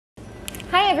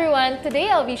Hi everyone! Today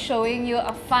I'll be showing you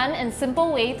a fun and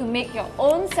simple way to make your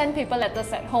own sandpaper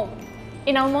letters at home.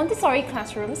 In our Montessori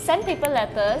classroom, sandpaper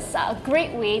letters are a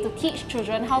great way to teach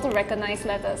children how to recognize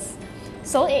letters.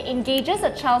 So it engages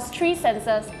a child's three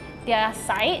senses: their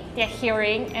sight, their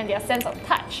hearing, and their sense of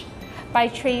touch. By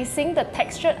tracing the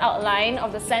textured outline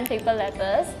of the sandpaper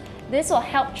letters, this will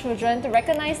help children to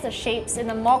recognize the shapes in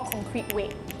a more concrete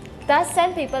way. Thus,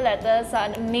 sandpaper letters are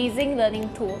an amazing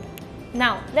learning tool.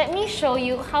 Now, let me show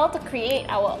you how to create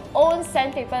our own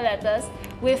sandpaper letters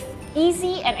with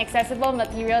easy and accessible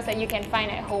materials that you can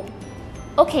find at home.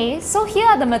 Okay, so here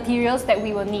are the materials that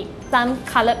we will need. Some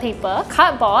colored paper,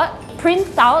 cardboard,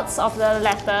 printouts of the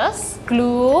letters,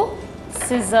 glue,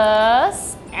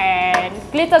 scissors, and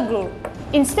glitter glue.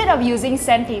 Instead of using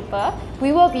sandpaper,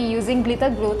 we will be using glitter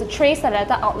glue to trace the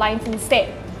letter outlines instead.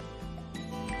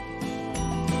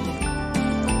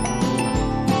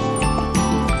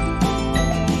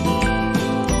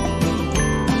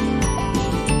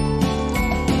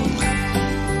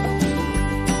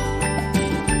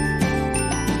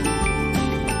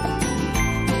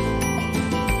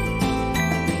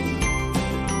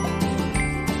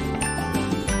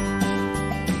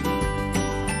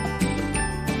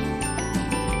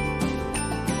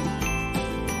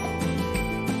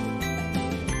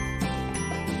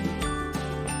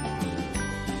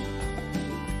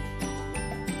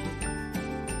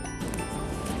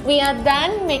 We are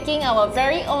done making our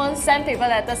very own sandpaper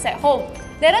letters at home.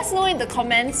 Let us know in the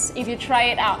comments if you try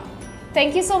it out.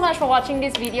 Thank you so much for watching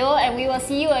this video, and we will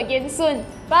see you again soon.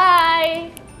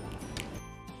 Bye!